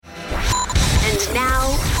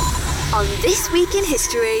on This Week in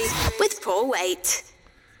History with Paul Waite.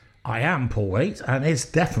 I am Paul Waite, and it's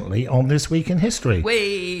definitely on This Week in History.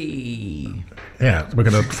 Whee! Yeah, we're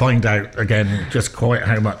going to find out again just quite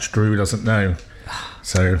how much Drew doesn't know.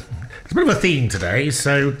 So, it's a bit of a theme today.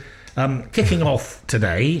 So, kicking off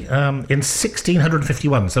today, in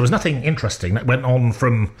 1651, so there was nothing interesting that went on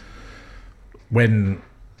from when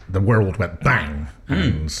the world went bang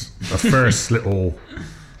and the first little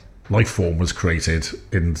life form was created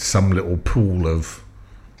in some little pool of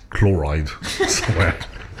chloride somewhere.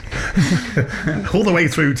 All the way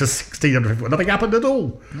through to 1651. Nothing happened at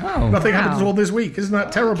all. Nothing happened at all this week. Isn't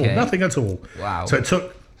that terrible? Okay. Nothing at all. Wow. So it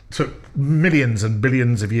took millions and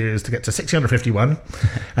billions of years to get to 1651.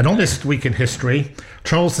 And on this week in history,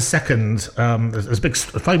 Charles II, there's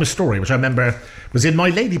a famous story, which I remember was in my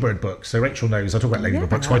Ladybird book. So Rachel knows I talk about Ladybird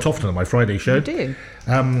books quite often on my Friday show. You do?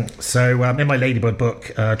 In my Ladybird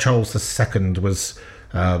book, Charles II was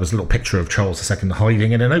a little picture of Charles II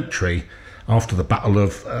hiding in an oak tree after the Battle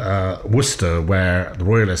of Worcester, where the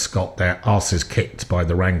Royalists got their arses kicked by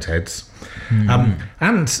the Roundheads.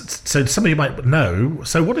 And so some of you might know,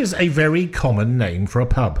 so what is a very common name for a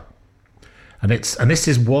pub? And this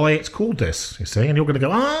is why it's called this, you see, and you're going to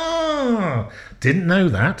go, didn't know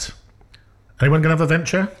that. Anyone going to have a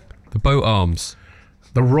venture? The Boat Arms.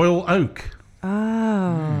 The Royal Oak.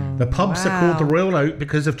 Oh. The pubs are called the Royal Oak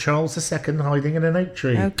because of Charles II hiding in an oak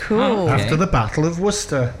tree. Oh, cool. After the Battle of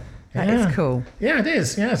Worcester. That is cool. Yeah, it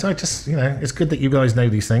is. Yeah, so I just, it's good that you guys know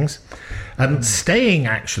these things. And staying,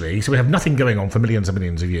 actually, so we have nothing going on for millions and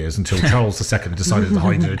millions of years until Charles II decided to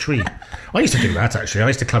hide in a tree. I used to do that, actually. I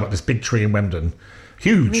used to climb up this big tree in Wemden.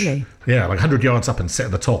 Huge. Really? Yeah, like 100 yards up and sit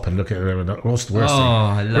at the top and look at it. What's the worst thing?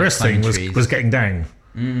 I love The worst thing climbing was getting down.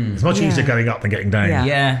 It's much easier going up than getting down. Yeah.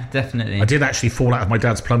 Yeah, definitely. I did actually fall out of my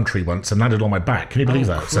dad's plum tree once and landed on my back. Can you believe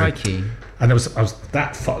that? Crikey. And I was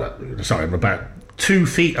that far, I'm about 2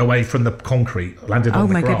 feet away from the concrete, landed on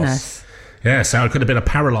the grass. Oh, my goodness. Yeah, so I could have been a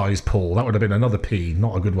paralysed Paul. That would have been another P,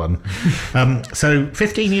 not a good one. So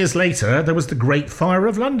 15 years later, there was the Great Fire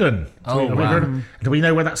of London. Do we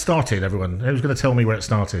know where that started, everyone? Who's going to tell me where it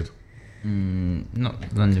started?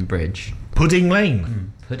 Not London Bridge. Pudding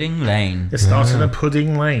Lane. Pudding Lane. It started at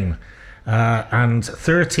Pudding Lane. And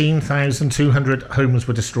 13,200 homes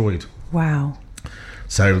were destroyed. Wow.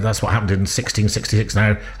 So that's what happened in 1666.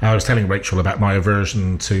 Now, I was telling Rachel about my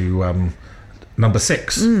aversion to number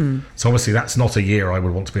 6. So obviously that's not a year I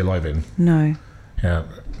would want to be alive in. No. Yeah.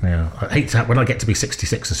 I hate to when I get to be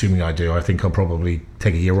 66, assuming I do, I think I'll probably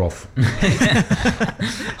take a year off.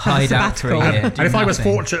 Hide out for a year. And if I was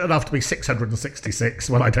fortunate enough to be 666,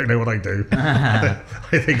 well, I don't know what I'd do. I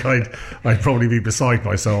think I'd probably be beside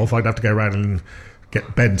myself. I'd have to go around and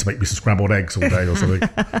get Ben to make me some scrambled eggs all day or something.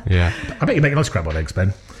 Yeah. I bet you make nice scrambled eggs,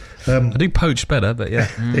 Ben. I do poached better, but yeah.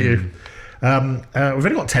 Do you? We've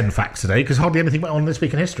only got 10 facts today because hardly anything went on this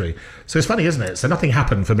week in history. So it's funny, isn't it? So nothing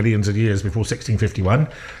happened for millions of years before 1651,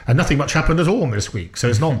 and nothing much happened at all this week. So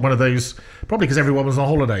it's not one of those, probably because everyone was on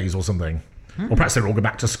holidays or something. Or perhaps they were all going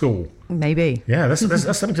back to school. Maybe. Yeah, that's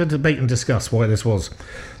something to debate and discuss why this was.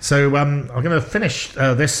 So I'm going to finish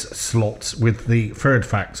this slot with the third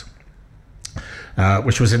fact,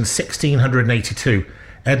 which was in 1682.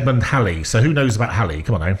 Edmund Halley. So who knows about Halley?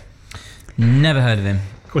 Come on now. Never heard of him.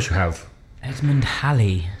 Of course you have. Edmund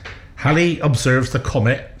Halley. Halley observes the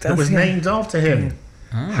comet that was named after him.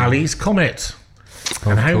 Halley's Comet.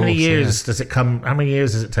 And how many years does it come? How many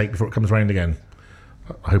years does it take before it comes round again?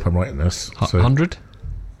 I hope I'm right in this. 100?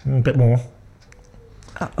 A bit more.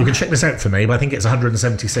 You can check this out for me, but I think it's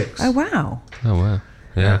 176. Oh, wow. Oh, wow.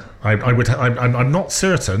 Yeah. I'm not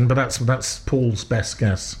certain, but that's Paul's best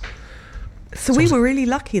guess. So we were really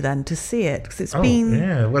lucky then to see it because it's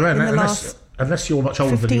been well, in the last unless you're much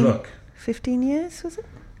older than you look. 15 years, was it?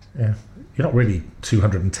 Yeah, you're not really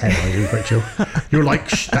 210, are you, Rachel? You're like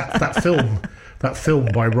that film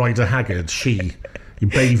by Ryder Haggard. You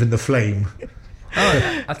bathe in the flame.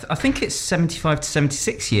 Oh, I think it's 75 to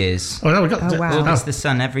 76 years. Oh no, we got Orbits the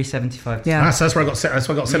sun every 75. Yeah, that's where I got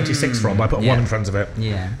 76 from. I put a 1 in front of it.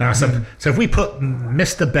 Yeah. So if we put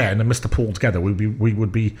Mr. Ben and Mr. Paul together, we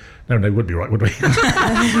would be would be right, would we?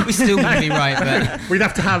 We still would be right, but we'd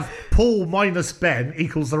have to have Paul minus Ben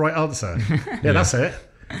equals the right answer. Yeah, that's it.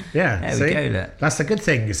 Yeah, there we go. Look. That's the good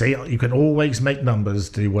thing. You see, you can always make numbers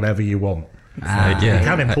do whatever you want. You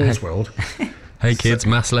can in Paul's world. Hey kids,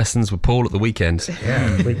 maths lessons with Paul at the weekend.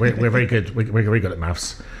 Yeah, we're very good. We're very good at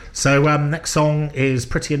maths. So next song is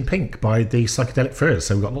Pretty in Pink by the Psychedelic Furs.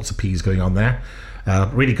 So we've got lots of P's going on there.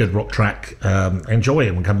 Really good rock track. Enjoy,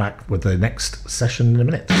 and we'll come back with the next session in a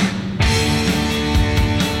minute.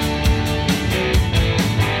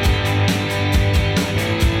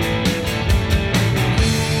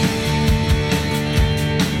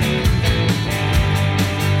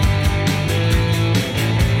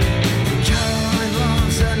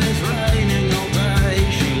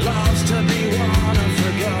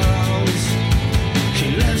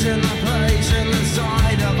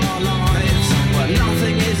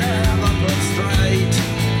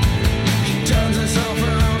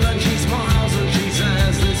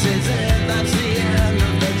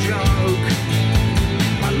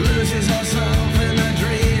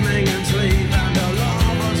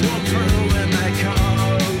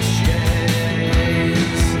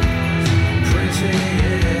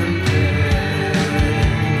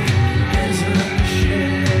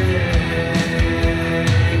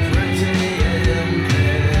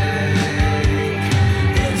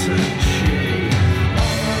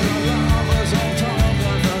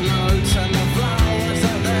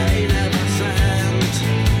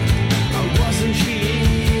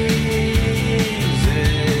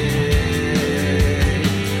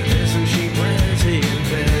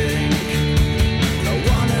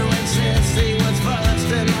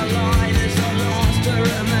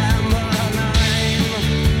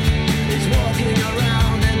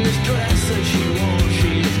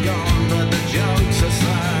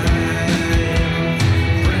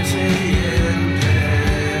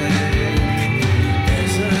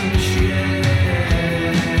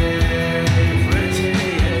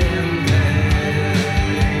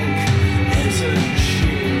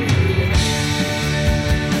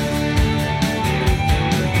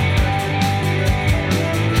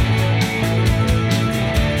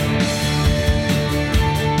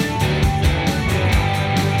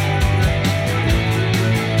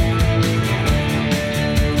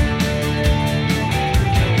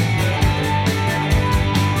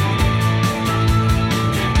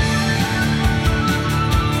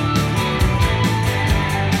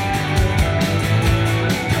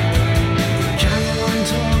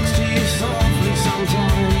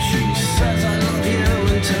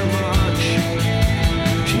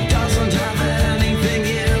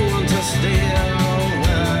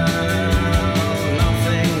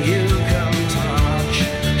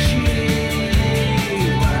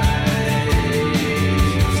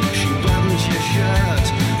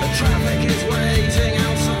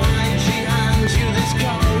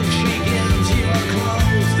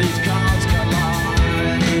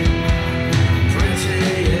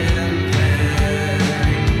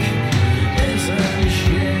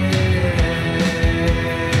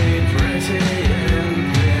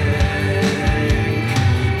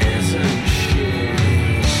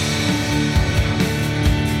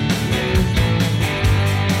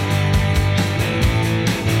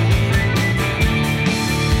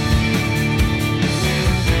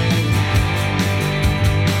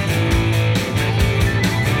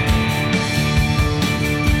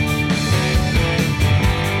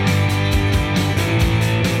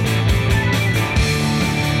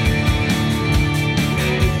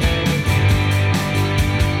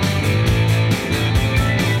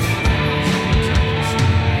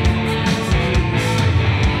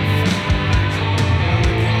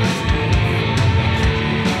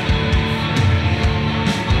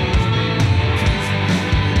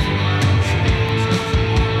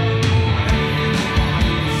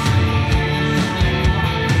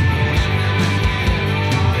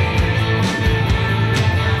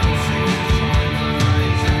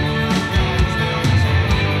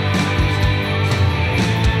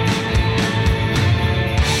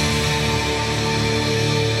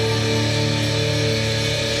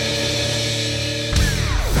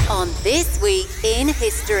 in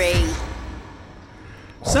history.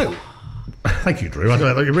 So, thank you, Drew.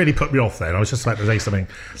 You really put me off then. I was just about to say something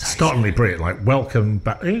startlingly brilliant, like welcome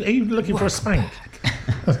back. Are you looking for a spank?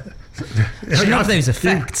 I love those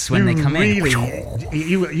effects when they come in.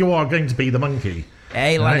 You are going to be the monkey.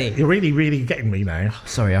 Hey, laddie. You're really, really getting me now.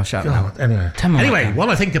 Sorry, I'll shut up. Anyway,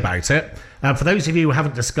 while I think about it, for those of you who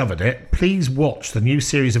haven't discovered it, please watch the new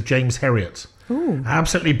series of James Herriot. Ooh.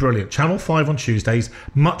 Absolutely brilliant. Channel 5 on Tuesdays,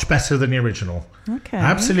 much better than the original. Okay.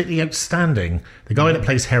 Absolutely outstanding. The guy that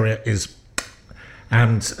plays Herriot is...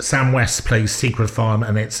 And Sam West plays Secret Farm,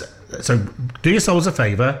 and it's... So do yourselves a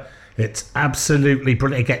favour. It's absolutely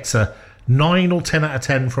brilliant. It gets a 9 or 10 out of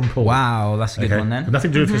 10 from Paul. Wow, that's a good one then.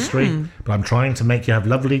 Nothing to do with history, but I'm trying to make you have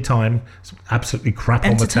lovely time. It's absolutely crap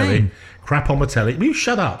on the telly. Entertain. Crap on the telly. Will you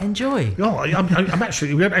shut up? Enjoy. Oh, I'm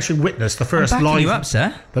actually. We haven't actually witnessed the first I'm backing live. you up,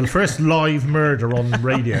 sir. The first live murder on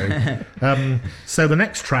radio. So the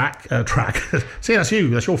next track. See, that's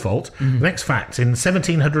you. That's your fault. The next fact: in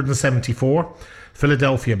 1774,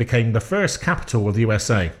 Philadelphia became the first capital of the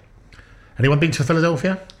USA. Anyone been to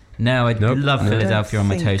Philadelphia? No, I Nope. love Philadelphia on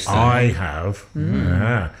my toaster. I have.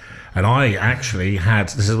 Yeah. And I actually had,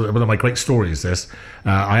 this is one of my great stories, this.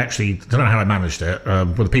 I actually, don't know how I managed it,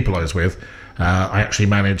 with the people I was with. I actually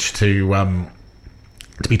managed to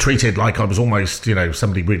be treated like I was almost,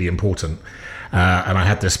 somebody really important. And I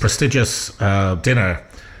had this prestigious dinner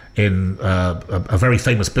in a very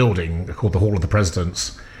famous building called the Hall of the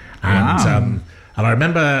Presidents. And and I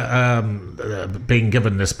remember being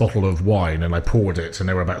given this bottle of wine, and I poured it, and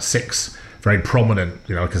there were about 6 very prominent,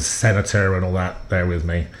 like a senator and all that there with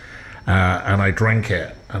me. And I drank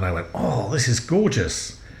it, and I went, "Oh, this is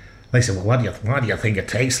gorgeous." They said, "Well, what do you think it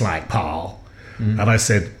tastes like, Paul?" And I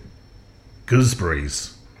said,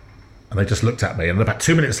 "Gooseberries." And they just looked at me, and about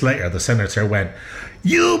 2 minutes later, the senator went,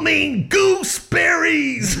 "You mean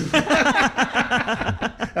gooseberries?"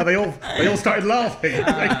 And they all started laughing.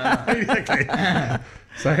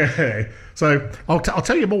 So I'll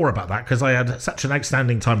tell you more about that, because I had such an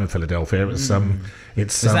outstanding time in Philadelphia. It was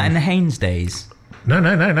Was that in the Haynes days? No.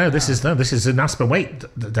 This is in Aspen Waite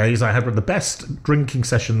days. I had one of the best drinking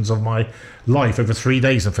sessions of my life over 3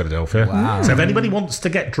 days in Philadelphia. Wow. So if anybody wants to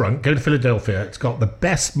get drunk, go to Philadelphia. It's got the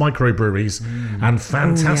best microbreweries and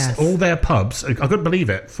fantastic. Oh, yes. All their pubs. I couldn't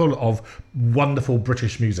believe it. Full of wonderful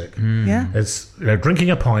British music. Yeah. It's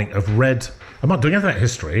drinking a pint of red. I'm not doing anything about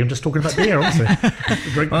history. I'm just talking about beer, honestly.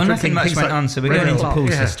 Well, nothing much went on, so we're going into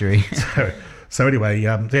Paul's history. So anyway,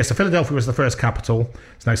 so Philadelphia was the first capital.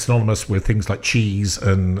 It's now synonymous with things like cheese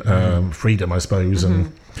and freedom, I suppose.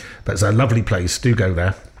 But it's a lovely place. Do go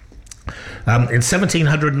there. In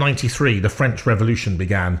 1793, the French Revolution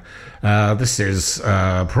began. This is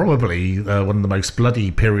probably one of the most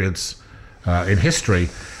bloody periods in history.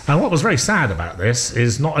 And what was very sad about this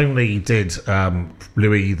is not only did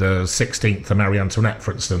Louis the 16th and Marie Antoinette,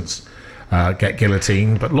 for instance, get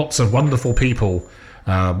guillotined, but lots of wonderful people.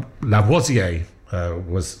 Lavoisier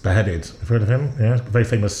was beheaded. Have you heard of him? Yeah, very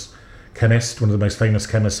famous chemist, one of the most famous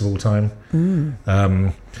chemists of all time.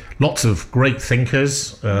 Lots of great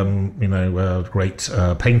thinkers, great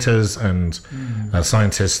painters and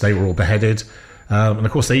scientists. They were all beheaded, and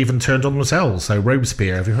of course they even turned on themselves. So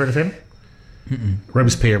Robespierre, have you heard of him?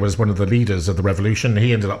 Robespierre was one of the leaders of the revolution.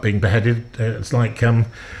 He ended up being beheaded. It's like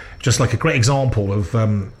just like a great example of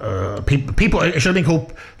people. It should have been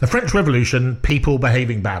called the French Revolution. People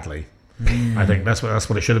behaving badly. I think that's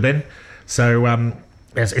what it should have been. So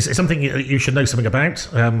yes, it's something you should know something about.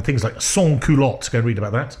 Things like sans culotte. Go and read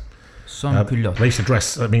about that. Sans culotte. They used to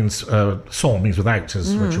dress. That means sans means without,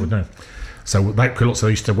 as Richard would know. So without culottes,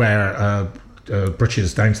 they used to wear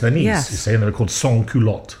breeches down to their knees. Yes. You see, and they were called sans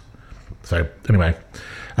culotte. So anyway.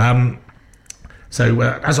 So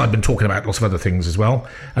as I've been talking about lots of other things as well,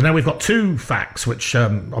 and now we've got 2 facts which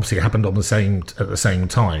obviously happened at the same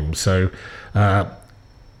time. So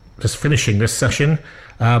just finishing this session,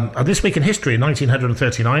 this week in history, in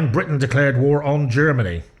 1939, Britain declared war on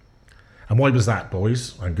Germany. And why was that,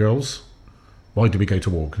 boys and girls? Why did we go to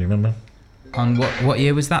war? Can you remember? On what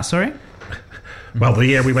year was that? Sorry. Well, the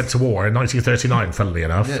year we went to war in 1939. Funnily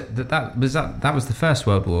enough, That was the First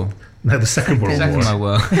World War. No, the Second World War. Second World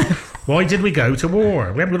War. Why did we go to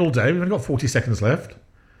war? We haven't got all day. We've only got 40 seconds left.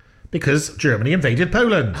 Because Germany invaded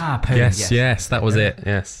Poland. Poland. Yes, that was it.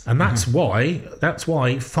 Yes. And that's why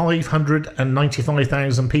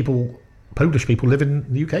 595,000 people, Polish people, live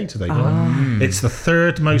in the UK today. It's the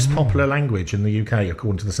 3rd most popular language in the UK,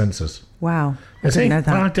 according to the census. Wow. I Is didn't it? know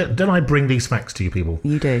that. Well, don't I bring these facts to you people?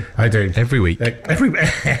 You do. I do. Every week.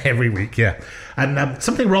 Every week, yeah. And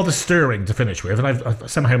something rather stirring to finish with, and I've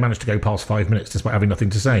somehow managed to go past 5 minutes despite having nothing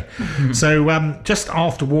to say. So just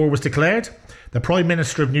after war was declared, The Prime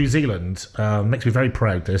Minister of New Zealand, makes me very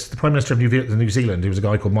proud, this. The Prime Minister of New Zealand, who was a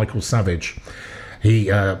guy called Michael Savage, he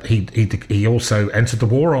also entered the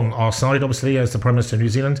war on our side, obviously, as the Prime Minister of New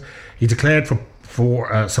Zealand. He declared for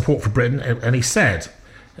support for Britain, and he said,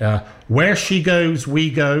 where she goes, we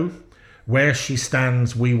go. Where she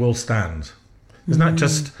stands, we will stand. Isn't that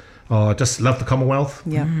just... Oh, I just love the Commonwealth.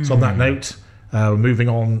 Yeah. So on that note, we're moving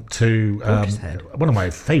on to one of my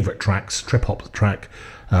favourite tracks, Trip Hop track.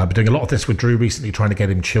 Been doing a lot of this with Drew recently, trying to get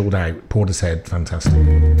him chilled out. Portishead, fantastic.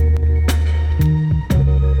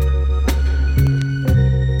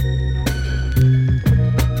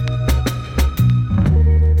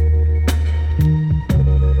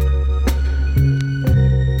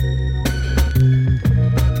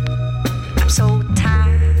 I'm so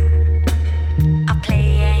tired of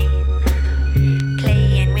playing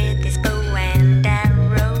with this bow and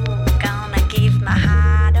arrow. Gonna give my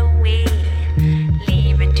heart away,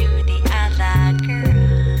 leave it to the other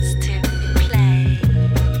girls to play.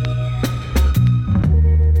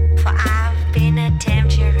 For I've been a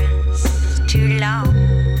temptress too long.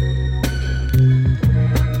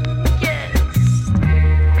 Yes,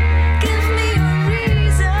 give me a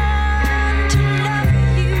reason to love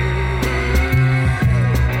you.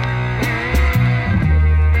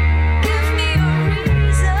 Give me a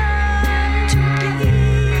reason to be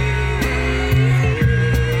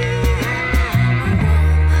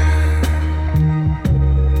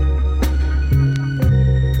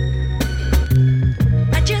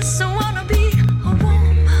I just wanna be a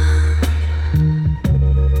woman.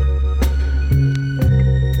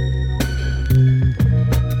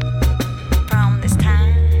 From this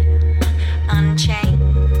time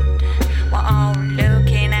unchained, we're all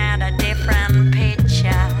looking at a different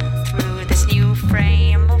picture through this new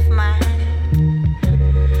frame of mind.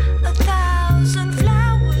 1,000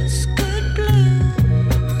 flowers could bloom.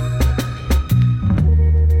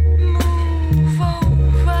 Move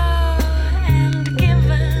over and give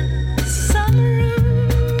us some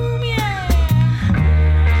room, yeah.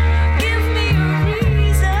 Give me a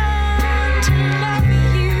reason to love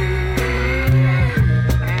you.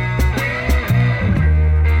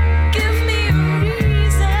 Give me a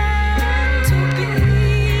reason to be a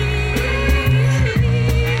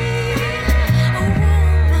woman.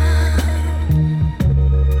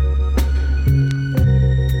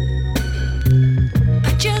 I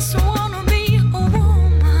just wanna be a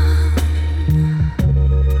woman.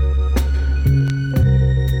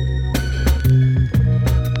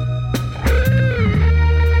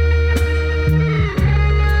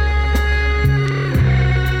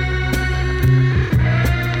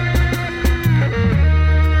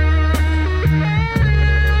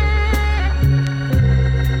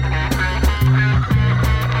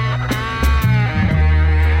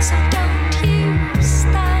 So don't you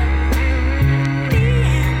stop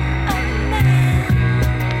being a man.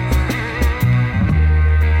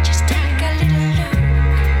 Just take a little look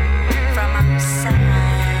from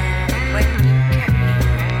outside when you can.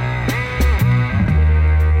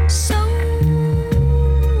 So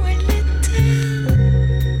a little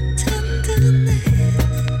tenderness.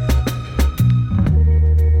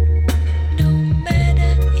 No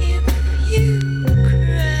matter if you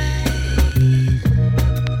cry.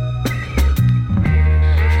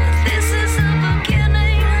 This is the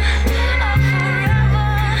beginning of forever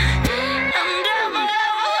and ever.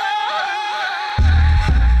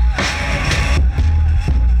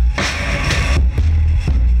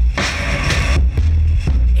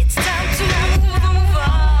 It's time to move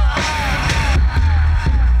on.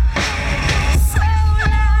 So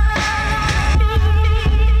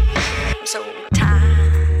I'm so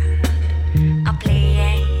tired of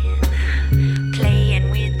playing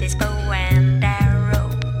with this bow and arrow.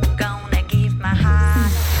 Gonna give my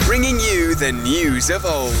heart. Bringing you the news of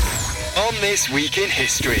old on This Week in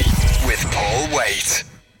History with Paul Waite.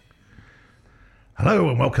 Hello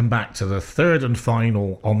and welcome back to the third and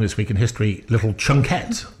final on This Week in History little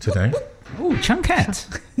chunkette today. Oh,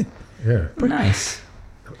 chunkette. Yeah. Nice.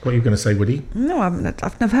 What are you going to say, Woody? No,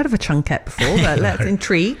 I've never heard of a chunkette before, but let's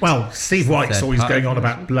intrigue. Well, Steve White's Third always part. going on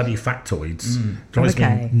about bloody factoids. Drives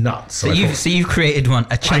Okay. me nuts. So I you've thought, created one,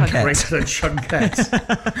 a I chunkette. created a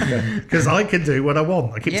chunkette. Because I can do what I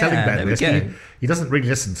want. I keep telling Yeah, Ben there we this. go. He doesn't really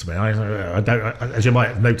listen to me. I don't. As you might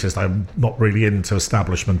have noticed, I'm not really into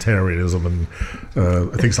establishmentarianism and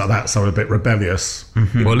things like that. So I'm a bit rebellious.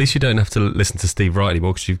 Well, at least you don't have to listen to Steve Wright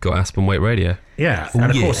anymore because you've got Aspen Weight Radio. Yeah, and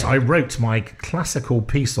of yeah. course, I wrote my classical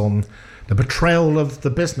piece on the betrayal of the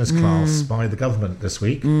business class by the government this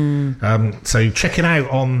week. So check it out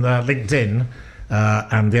on LinkedIn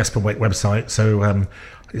and the Aspen Weight website. So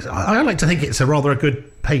I like to think it's a rather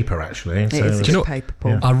good paper, actually. It is a you know- good paper,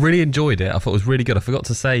 Paul. I really enjoyed it. I thought it was really good. I forgot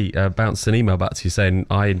to say, bounce an email back to you saying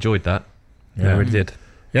I enjoyed that. Yeah, I really did.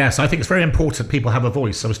 Yes, I think it's very important people have a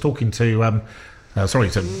voice. I was talking to, sorry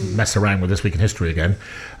to mess around with This Week in History again.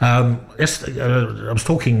 I was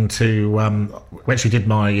talking to, we actually did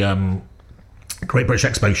my Great British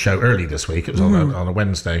Expo show early this week. It was on a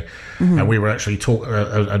Wednesday. And we were actually talking,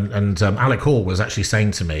 and Alec Hall was actually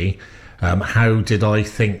saying to me, how did I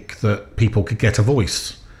think that people could get a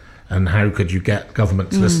voice? And how could you get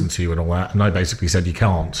government to listen to you and all that? And I basically said, you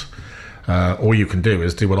can't. All you can do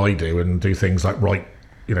is do what I do and do things like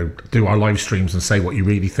do our live streams and say what you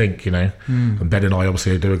really think, And Ben and I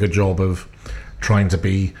obviously do a good job of trying to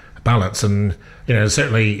be balanced. And,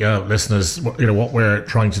 certainly listeners, what we're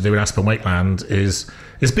trying to do in Aspen Wakeland is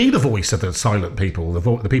be the voice of the silent people,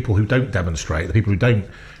 the people who don't demonstrate, the people who don't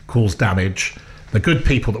cause damage, the good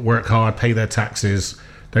people that work hard, pay their taxes,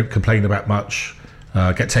 don't complain about much,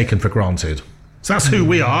 get taken for granted. So that's who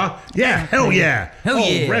we are. Yeah, hell yeah. Hell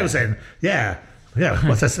yeah. Rosen. Yeah. Yeah,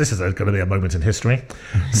 well, this is going to be a moment in history.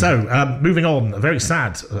 So, moving on, a very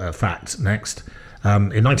sad fact next.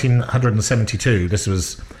 In 1972, this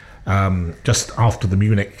was just after the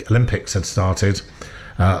Munich Olympics had started,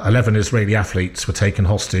 11 Israeli athletes were taken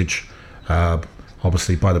hostage,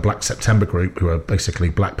 obviously by the Black September group, who are basically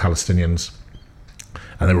black Palestinians,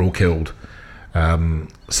 and they were all killed.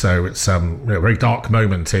 So it's a very dark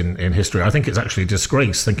moment in history. I think it's actually a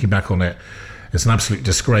disgrace, thinking back on it. It's an absolute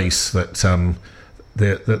disgrace that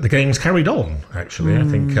the games carried on, actually. I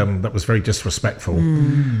think that was very disrespectful.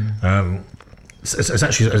 It's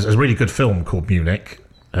actually a really good film called Munich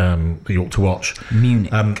that you ought to watch.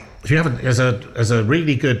 Munich. If you haven't, there's a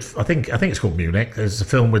really good, I think it's called Munich. There's a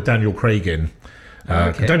film with Daniel Craig in.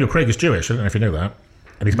 Okay. Daniel Craig is Jewish, I don't know if you know that.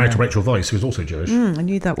 And he's married to Rachel Weisz, who's also Jewish. I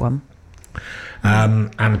knew that one.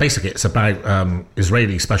 And basically it's about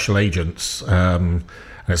Israeli special agents, and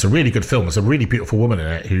it's a really good film. There's a really beautiful woman in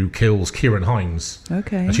it who kills Kieran Hines.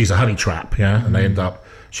 Okay. And she's a honey trap, and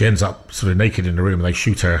she ends up sort of naked in the room, and they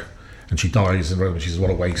shoot her, and she dies in the room, and she's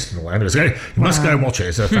what a waste and all that. Anyways, you must go and watch it.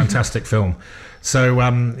 It's a fantastic film. So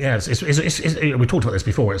we talked about this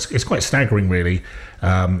before. It's quite staggering, really,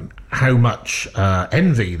 how much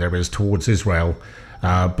envy there is towards Israel.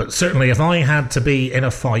 But certainly, if I had to be in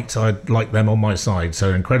a fight, I'd like them on my side.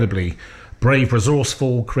 So incredibly brave,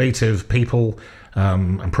 resourceful, creative people,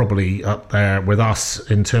 and probably up there with us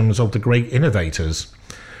in terms of the great innovators.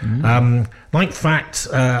 Like fact,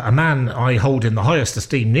 a man I hold in the highest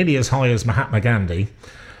esteem, nearly as high as Mahatma Gandhi.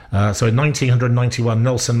 So in 1991,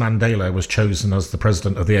 Nelson Mandela was chosen as the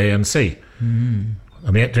president of the ANC. And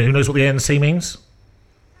who knows what the ANC means?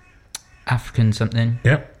 African something.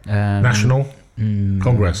 Yep. National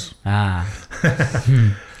Congress.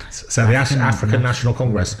 So the African National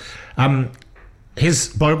Congress. His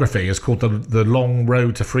biography is called The Long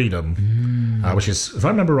Road to Freedom, which is, if I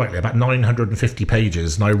remember rightly, about 950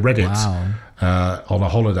 pages. And I read it on a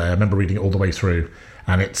holiday. I remember reading it all the way through.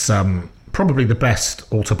 And it's probably the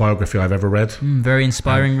best autobiography I've ever read. Very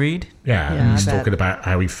inspiring read. And he's talking about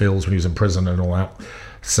how he feels when he was in prison and all that.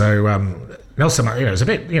 So Nelson, it's a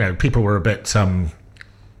bit, people were a bit,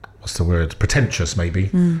 what's the word, pretentious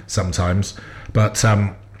maybe sometimes. But,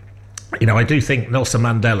 I do think Nelson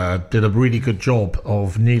Mandela did a really good job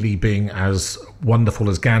of nearly being as wonderful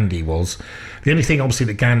as Gandhi was. The only thing, obviously,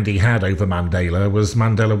 that Gandhi had over Mandela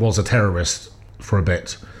was a terrorist for a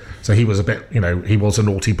bit. So he was a bit, he was a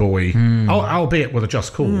naughty boy, albeit with a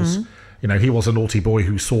just cause. He was a naughty boy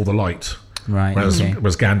who saw the light. Right.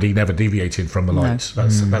 Whereas Gandhi never deviated from the light. No.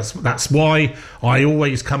 That's why I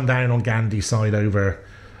always come down on Gandhi's side over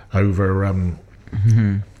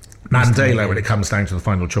Mandela when it comes down to the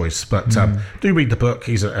final choice. But do read the book.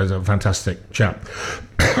 He's a fantastic chap.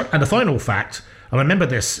 And the final fact, I remember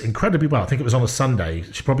this incredibly well. I think it was on a Sunday.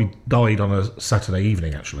 She probably died on a Saturday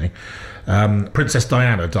evening, actually. Princess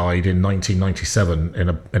Diana died in 1997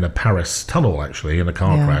 in a Paris tunnel, actually, in a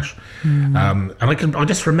car crash. And I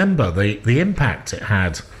just remember the impact it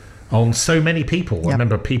had on so many people. Yep. I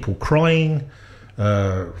remember people crying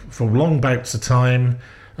for long bouts of time.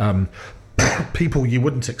 People you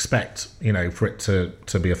wouldn't expect, for it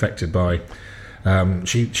to be affected by.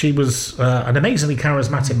 She was an amazingly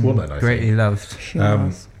charismatic woman. I greatly think. Loved. She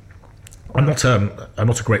was. I'm not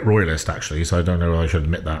a great royalist, actually, so I don't know if I should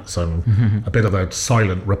admit that. So I'm a bit of a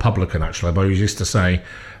silent Republican, actually. I always used to say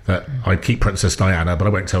that I'd keep Princess Diana, but I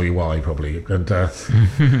won't tell you why, probably. And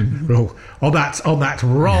well, on that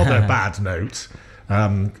rather bad note,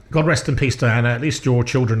 God rest in peace, Diana. At least your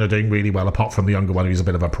children are doing really well, apart from the younger one who's a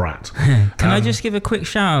bit of a prat. Can I just give a quick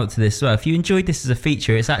shout out to this as well? If you enjoyed this as a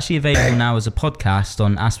feature, it's actually available now as a podcast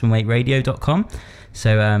on aspenwaitradio.com.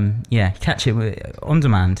 So, catch it on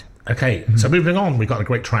demand. Okay, so moving on, we've got a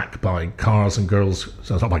great track by Cars and Girls.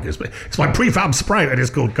 So it's not by Girls, but it's by Prefab Sprout, and it's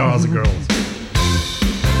called Cars and Girls.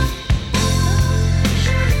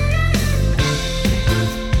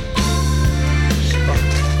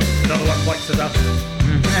 Another one bites the dust.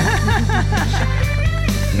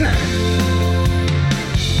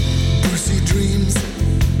 Pussy dreams,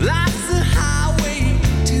 life's a highway,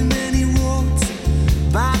 too many roads,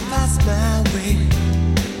 bypass my way,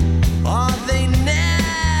 or they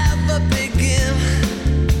never begin.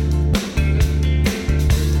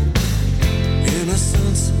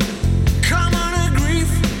 Innocence, common a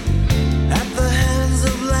grief, at the hands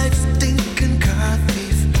of life's stinking car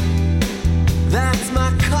thief. That's my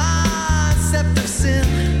concept of sin.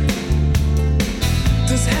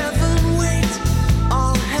 Does heaven wait,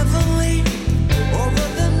 all heavenly, over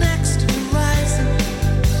the next horizon?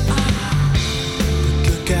 But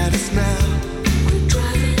look at us now, we're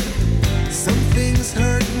driving. Some things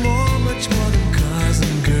hurt more, much more than cars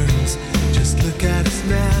and girls. Just look at us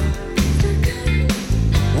now.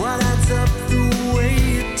 What adds up the way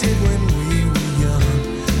it did when we were young?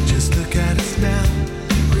 Just look at us now,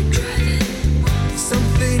 we're driving. Some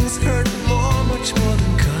things hurt more, much more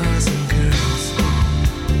than cars and girls.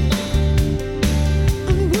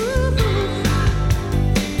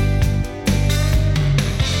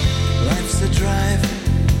 Life's a drive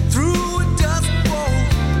through a dust bowl.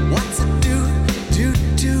 What's it do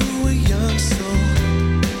to a young soul?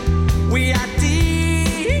 We are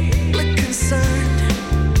deeply concerned.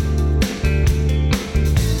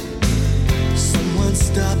 Someone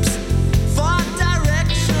stops for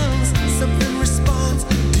directions. Something responds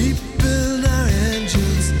deep in our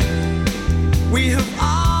engines. We have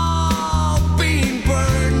all been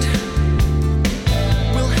burned.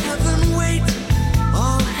 Will heaven wait,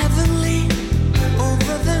 all heavenly,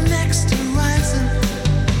 over the next horizon?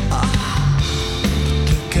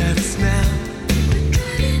 Look at us now.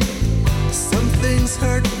 Some things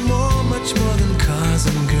hurt more, much more than cars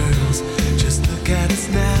and girls. Just look at us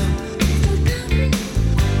now.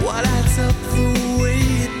 What adds up the way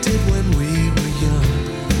it did when we were young?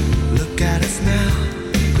 Look at us now.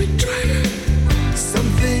 Some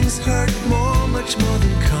things hurt more, much more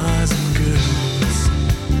than cars and girls.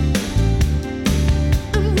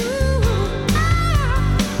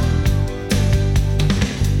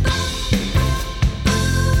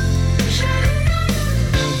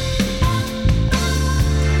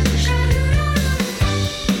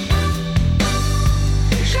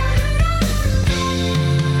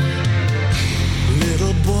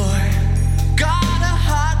 Little boy got a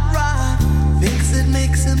hot rod, thinks it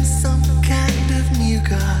makes him some kind of new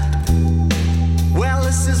god. Well,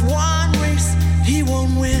 this is one race he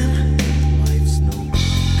won't win.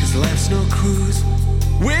 Cause life's no cruise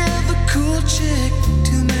with a cool chick.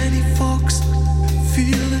 Too many folks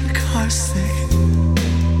feeling car sick,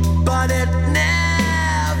 but it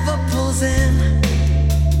never pulls in.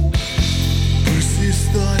 Bruce's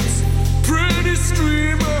thoughts, pretty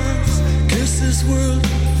streamers. Guess this world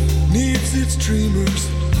needs its dreamers.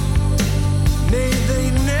 May they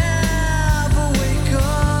never wake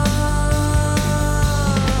up.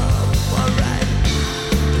 Alright,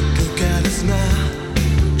 look at us now.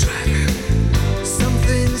 Driving. Some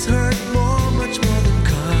things hurt more, much more than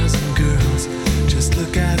cars and girls. Just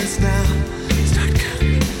look at us now. Start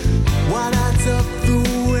counting. What adds up the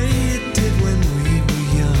way it did when we were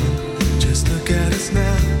young? Just look at us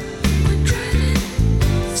now. We're driving.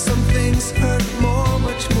 Some things hurt more,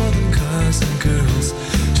 much more than cars and girls.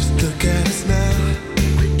 Just look at us now.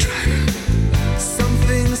 We're driving. Some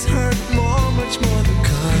things hurt more, much more than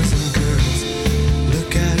cars and girls.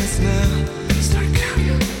 Look at us now. Start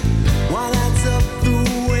counting. What adds up the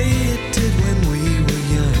way it did when we were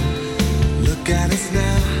young? Look at us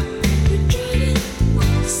now.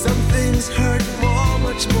 Some things hurt more,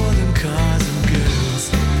 much more than cars and girls.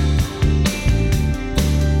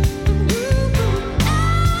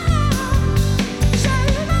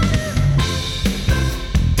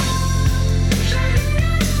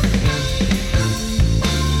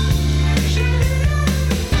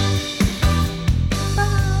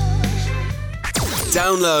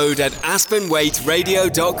 Download at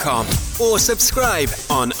aspenwaitradio.com or subscribe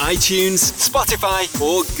on iTunes, Spotify,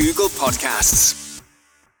 or Google Podcasts.